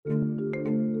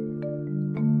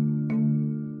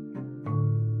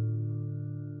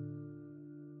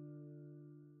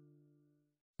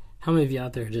How many of you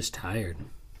out there are just tired?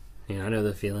 I know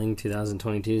the feeling.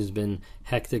 2022 has been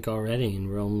hectic already, and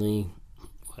we're only,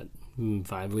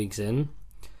 5 weeks in?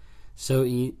 So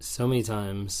many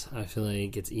times I feel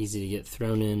like it's easy to get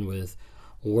thrown in with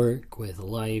work, with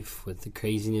life, with the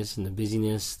craziness and the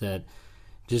busyness that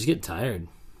just get tired.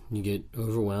 You get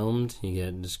overwhelmed, you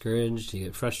get discouraged, you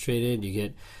get frustrated,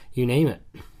 you name it.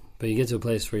 But you get to a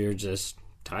place where you're just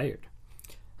tired.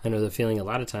 I know the feeling a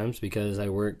lot of times because I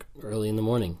work early in the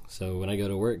morning. So when I go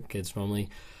to work, it's normally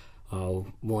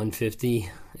 1:50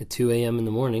 at 2 a.m. in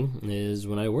the morning is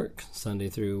when I work Sunday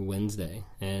through Wednesday,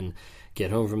 and get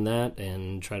home from that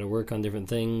and try to work on different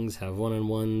things, have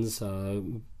one-on-ones,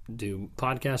 do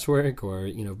podcast work or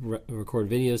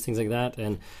record videos, things like that.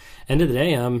 And end of the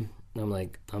day,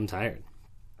 I'm tired.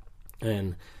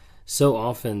 And so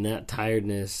often that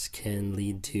tiredness can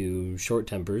lead to short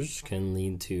tempers, can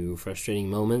lead to frustrating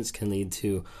moments, can lead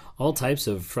to all types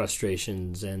of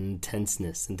frustrations and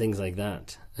tenseness and things like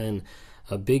that. And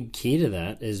a big key to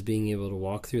that is being able to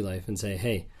walk through life and say,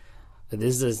 hey,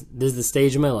 this is the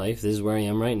stage of my life. This is where I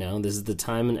am right now. This is the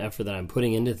time and effort that I'm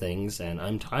putting into things, and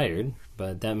I'm tired,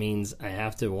 but that means I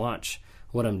have to watch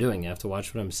what I'm doing. I have to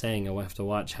watch what I'm saying. I have to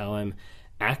watch how I'm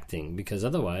acting, because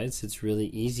otherwise it's really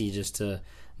easy just to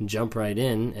jump right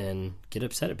in and get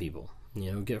upset at people,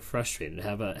 get frustrated,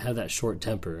 have that short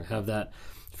temper, have that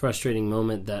frustrating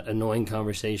moment, that annoying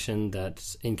conversation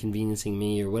that's inconveniencing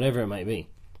me or whatever it might be.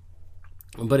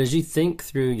 But as you think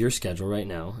through your schedule right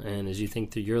now, and as you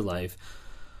think through your life,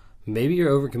 maybe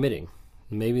you're overcommitting.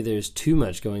 Maybe there's too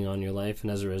much going on in your life, and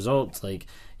as a result,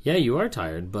 you are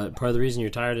tired, but part of the reason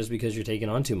you're tired is because you're taking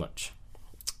on too much.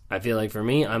 I feel like for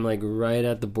me, I'm right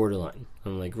at the borderline.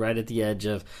 I'm right at the edge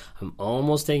of I'm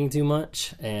almost taking too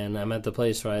much, and I'm at the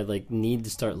place where I need to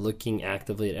start looking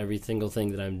actively at every single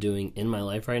thing that I'm doing in my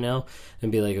life right now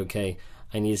and be okay,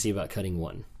 I need to see about cutting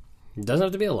one. It doesn't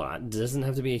have to be a lot. It doesn't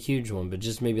have to be a huge one, but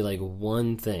just maybe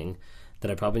one thing that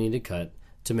I probably need to cut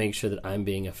to make sure that I'm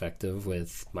being effective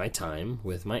with my time,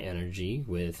 with my energy,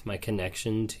 with my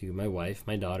connection to my wife,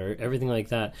 my daughter, everything like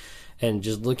that. And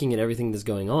just looking at everything that's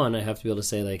going on, I have to be able to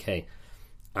say hey,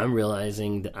 I'm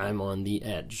realizing that I'm on the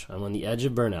edge. I'm on the edge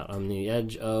of burnout. I'm on the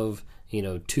edge of,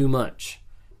 too much.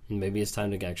 And maybe it's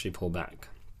time to actually pull back.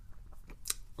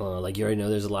 You already know,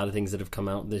 there's a lot of things that have come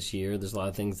out this year. There's a lot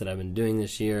of things that I've been doing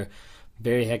this year.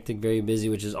 Very hectic, very busy,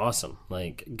 which is awesome.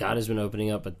 God has been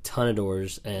opening up a ton of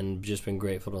doors and just been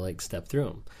grateful to step through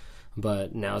them.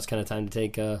 But now it's kind of time to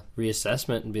take a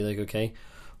reassessment and be okay,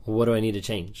 what do I need to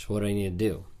change? What do I need to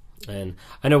do? And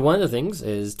I know one of the things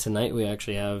is tonight we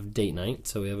actually have date night.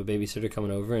 So we have a babysitter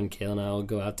coming over, and Kayla and I will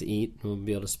go out to eat, and we'll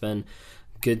be able to spend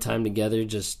good time together,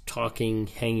 just talking,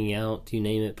 hanging out, you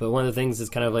name it. But one of the things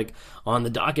that's kind of on the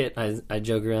docket, I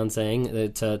joke around saying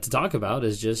that to talk about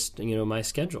is just, my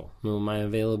schedule, my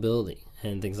availability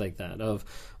and things like that, of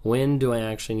when do I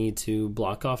actually need to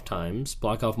block off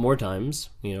more times,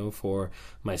 for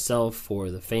myself,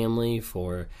 for the family,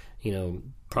 for,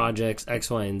 projects X,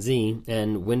 Y, and Z,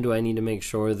 and when do I need to make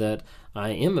sure that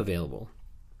I am available.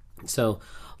 So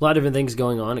a lot of different things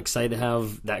going on. Excited to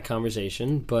have that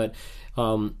conversation, but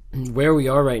where we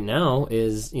are right now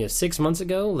is 6 months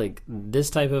ago, this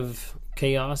type of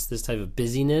chaos, this type of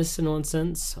busyness in one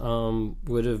sense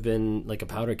would have been like a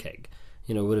powder keg.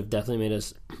 Would have definitely made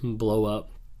us blow up,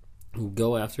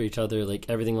 go after each other,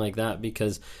 everything like that,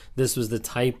 because this was the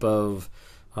type of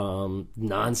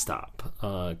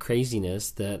nonstop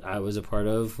craziness that I was a part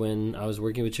of when I was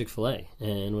working with Chick-fil-A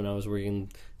and when I was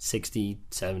working 60,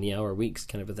 70-hour weeks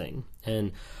kind of a thing.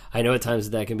 And I know at times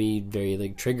that can be very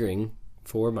triggering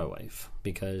for my wife,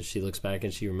 because she looks back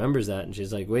and she remembers that and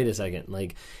she's wait a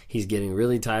second, he's getting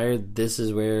really tired. This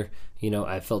is where,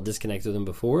 I felt disconnected with him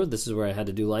before. This is where I had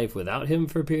to do life without him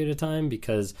for a period of time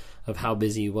because of how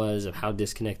busy he was, of how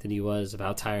disconnected he was, of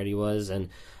how tired he was. And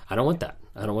I don't want that.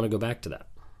 I don't want to go back to that.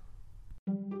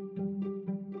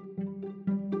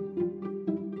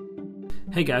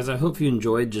 Hey guys, I hope you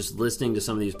enjoyed just listening to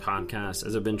some of these podcasts,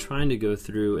 as I've been trying to go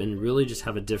through and really just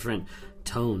have a different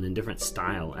tone and different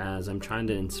style as I'm trying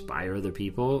to inspire other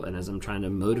people and as I'm trying to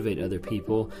motivate other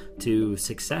people to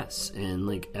success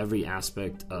in every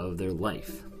aspect of their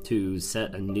life, to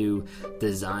set a new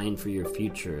design for your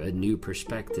future, a new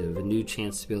perspective, a new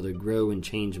chance to be able to grow and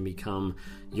change and become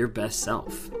your best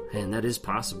self. And that is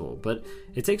possible, but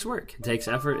it takes work, it takes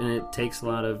effort, and it takes a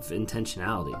lot of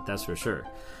intentionality, that's for sure.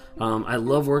 I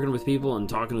love working with people and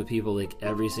talking with people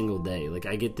every single day.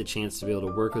 I get the chance to be able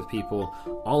to work with people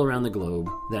all around the globe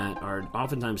that are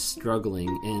oftentimes struggling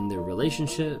in their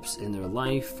relationships, in their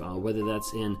life, whether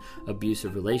that's in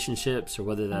abusive relationships or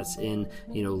whether that's in,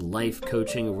 life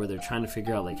coaching or where they're trying to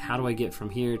figure out, like, how do I get from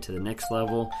here to the next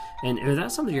level? And if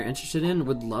that's something you're interested in,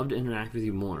 would love to interact with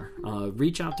you more.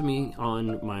 Reach out to me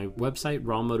on my website,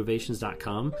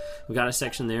 rawmotivations.com. We've got a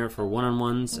section there for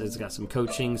one-on-ones. It's got some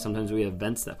coaching. Sometimes we have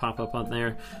events that pop up on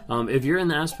there. If you're in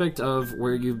the aspect of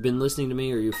where you've been listening to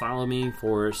me or you follow me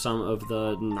for some of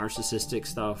the narcissistic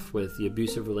stuff with the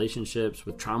abusive relationships,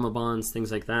 with trauma bonds,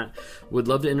 things like that, would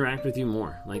love to interact with you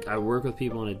more. Like, I work with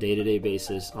people on a day-to-day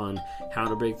basis on how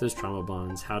to break those trauma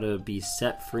bonds, how to be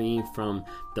set free from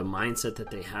the mindset that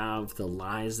they have, the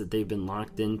lies that they've been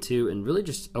locked into, and really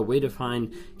just a way to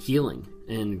find healing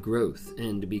and growth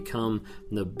and to become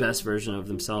the best version of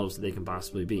themselves that they can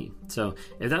possibly be. So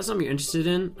if that's something you're interested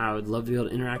in, I would love to be able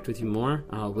to interact with you more.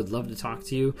 Would love to talk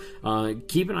to you.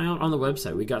 Keep an eye out on the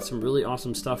website. We got some really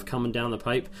awesome stuff coming down the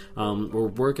pipe. We're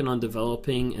working on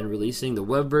developing and releasing. The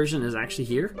web version is actually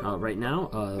here right now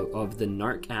of the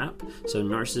NARC app, so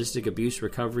Narcissistic Abuse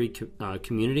Recovery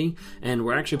Community, and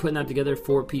we're actually putting that together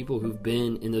for people who've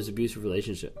been in those abusive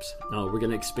relationships. We're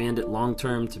going to expand it long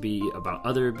term to be about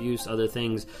other abuse, other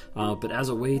things, but as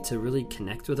a way to really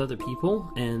connect with other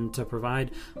people and to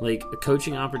provide like a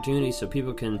coaching opportunity so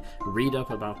people can read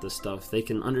up about this stuff. They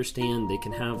can understand, they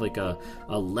can have like a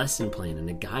lesson plan and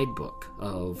a guidebook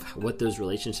of what those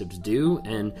relationships do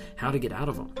and how to get out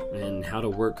of them and how to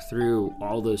work through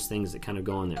all those things that kind of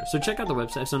go on there. So check out the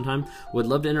website sometime. Would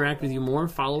love to interact with you more.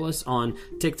 Follow us on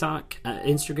TikTok,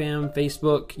 Instagram,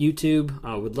 Facebook,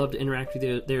 YouTube. Would love to interact with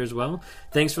you there as well.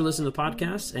 Thanks for listening to the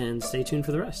podcast, and stay tuned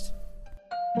for the rest.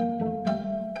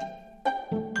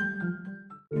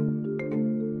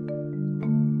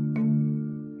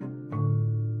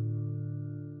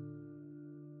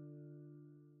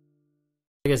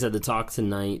 Like I said, the talk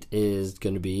tonight is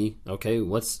going to be, okay,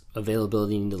 what's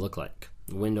availability need to look like?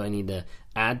 When do I need to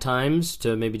add times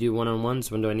to maybe do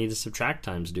one-on-ones? When do I need to subtract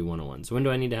times to do one-on-ones? When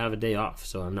do I need to have a day off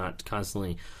so I'm not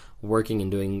constantly working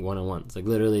and doing one-on-ones? Like,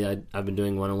 literally, I've been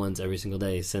doing one-on-ones every single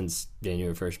day since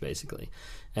January 1st, basically.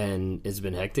 And it's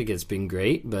been hectic. It's been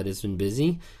great, but it's been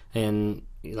busy. And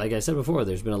like I said before,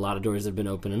 there's been a lot of doors that have been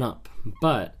opening up.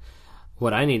 But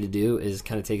what I need to do is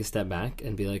kind of take a step back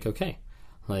and be like, okay,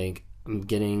 like, I'm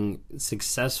getting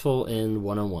successful in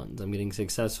one-on-ones. I'm getting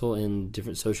successful in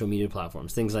different social media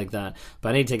platforms, things like that. But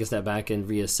I need to take a step back and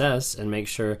reassess and make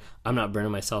sure I'm not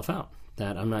burning myself out,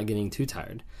 that I'm not getting too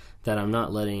tired, that I'm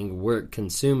not letting work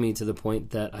consume me to the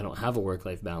point that I don't have a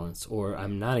work-life balance, or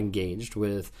I'm not engaged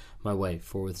with my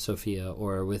wife or with Sophia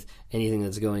or with anything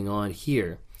that's going on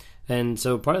here. And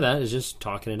so part of that is just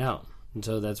talking it out. And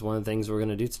so that's one of the things we're going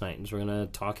to do tonight, is we're going to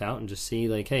talk out and just see,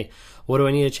 like, hey, what do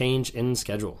I need to change in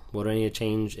schedule? What do I need to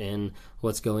change in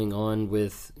what's going on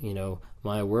with,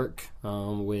 my work,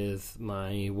 with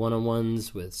my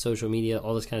one-on-ones, with social media,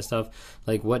 all this kind of stuff?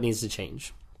 Like, what needs to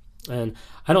change? And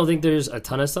I don't think there's a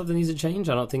ton of stuff that needs to change.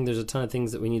 I don't think there's a ton of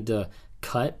things that we need to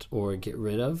cut or get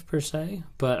rid of, per se.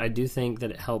 But I do think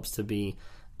that it helps to be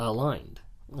aligned.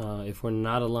 If we're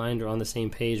not aligned or on the same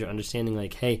page or understanding,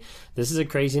 like, hey, this is a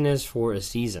craziness for a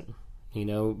season.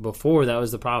 Before, that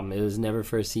was the problem. It was never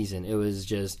for a season. It was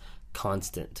just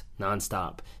constant,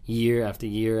 nonstop, year after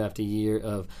year after year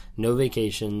of no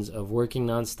vacations, of working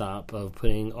nonstop, of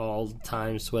putting all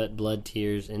time, sweat, blood,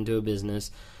 tears into a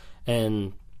business.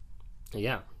 And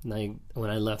yeah, like, when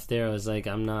I left there, I was like,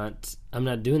 I'm not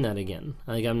doing that again.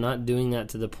 Like, I'm not doing that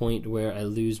to the point where I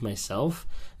lose myself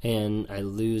and I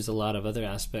lose a lot of other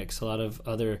aspects, a lot of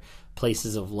other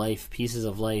places of life, pieces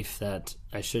of life that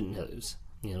I shouldn't lose,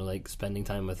 like spending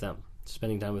time with them,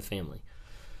 spending time with family.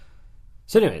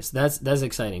 So anyways, that's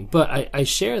exciting. But I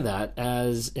share that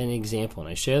as an example,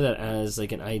 and I share that as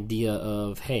like an idea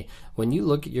of, hey, when you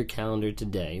look at your calendar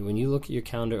today, when you look at your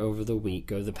calendar over the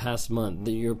week or the past month,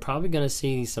 you're probably going to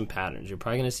see some patterns. You're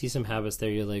probably going to see some habits there.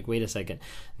 You're like, wait a second,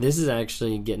 this is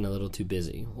actually getting a little too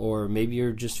busy. Or maybe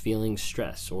you're just feeling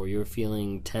stress, or you're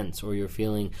feeling tense, or you're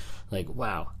feeling like,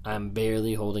 wow, I'm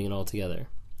barely holding it all together.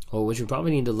 Well, what you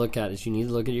probably need to look at is you need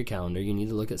to look at your calendar. You need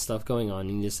to look at stuff going on.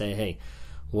 You need to say, hey,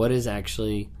 what is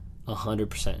actually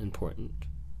 100% important?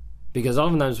 Because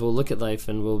oftentimes we'll look at life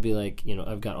and we'll be like,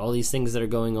 I've got all these things that are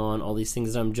going on, all these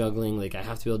things that I'm juggling, like I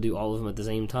have to be able to do all of them at the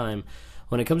same time.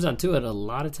 When it comes down to it, a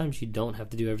lot of times you don't have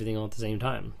to do everything all at the same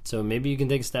time. So maybe you can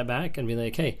take a step back and be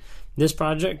like, hey, this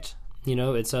project,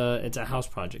 it's a house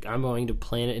project. I'm going to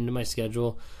plan it into my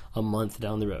schedule a month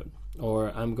down the road. Or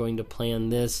I'm going to plan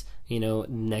this,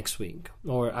 next week.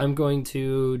 Or I'm going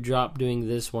to drop doing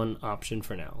this one option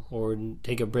for now. Or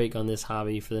take a break on this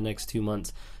hobby for the next 2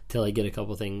 months till I get a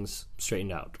couple things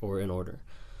straightened out or in order.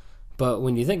 But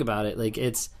when you think about it, like,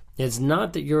 it's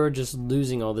not that you're just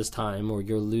losing all this time, or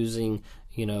you're losing,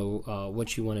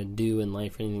 what you want to do in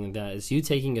life or anything like that. It's you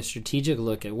taking a strategic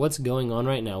look at what's going on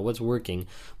right now, what's working,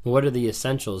 what are the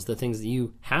essentials, the things that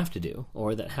you have to do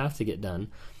or that have to get done,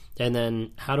 and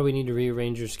then how do we need to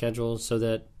rearrange your schedule so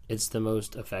that it's the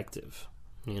most effective,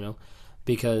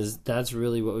 because that's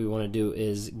really what we want to do,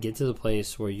 is get to the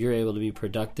place where you're able to be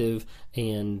productive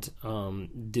and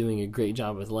doing a great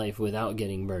job with life without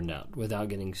getting burned out, without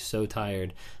getting so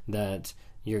tired that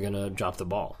you're going to drop the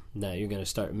ball, that you're going to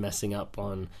start messing up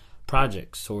on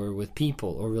projects or with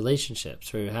people or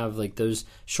relationships, or have like those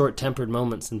short-tempered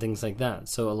moments and things like that.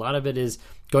 So a lot of it is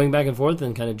going back and forth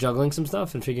and kind of juggling some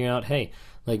stuff and figuring out, hey,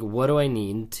 like, what do I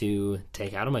need to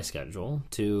take out of my schedule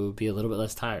to be a little bit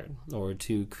less tired, or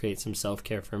to create some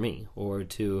self-care for me, or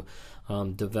to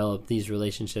develop these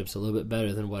relationships a little bit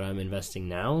better than what I'm investing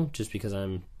now just because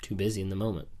I'm too busy in the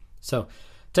moment. So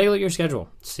take a look at your schedule,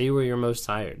 see where you're most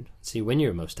tired, see when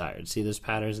you're most tired, see those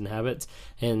patterns and habits,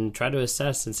 and try to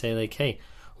assess and say, like, hey,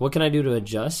 what can I do to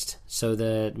adjust so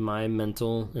that my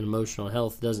mental and emotional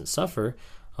health doesn't suffer,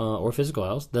 or physical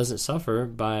health doesn't suffer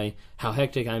by how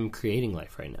hectic I'm creating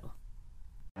life right now.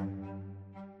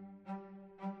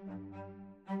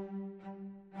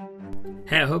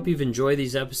 Hey, I hope you've enjoyed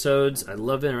these episodes. I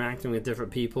love interacting with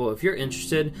different people. If you're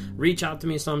interested, reach out to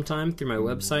me sometime through my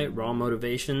website, Raw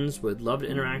Motivations. Would love to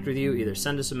interact with you. Either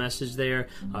send us a message there,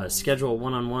 schedule a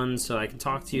one-on-one so I can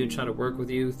talk to you, try to work with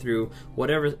you through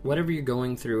whatever you're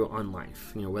going through on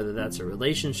life. Whether that's a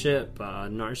relationship,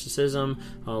 narcissism,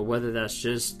 whether that's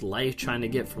just life, trying to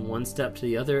get from one step to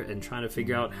the other and trying to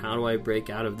figure out, how do I break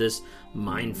out of this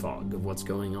mind fog of what's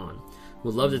going on.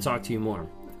 Would love to talk to you more.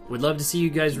 Would love to see you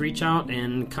guys reach out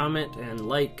and comment and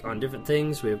like on different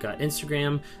things. We've got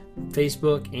Instagram,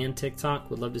 Facebook, and TikTok.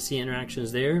 Would love to see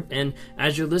interactions there. And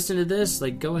as you're listening to this,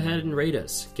 go ahead and rate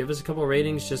us. Give us a couple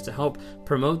ratings just to help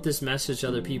promote this message to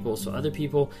other people, so other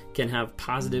people can have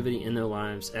positivity in their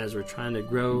lives as we're trying to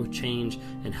grow, change,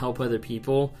 and help other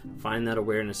people find that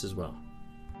awareness as well.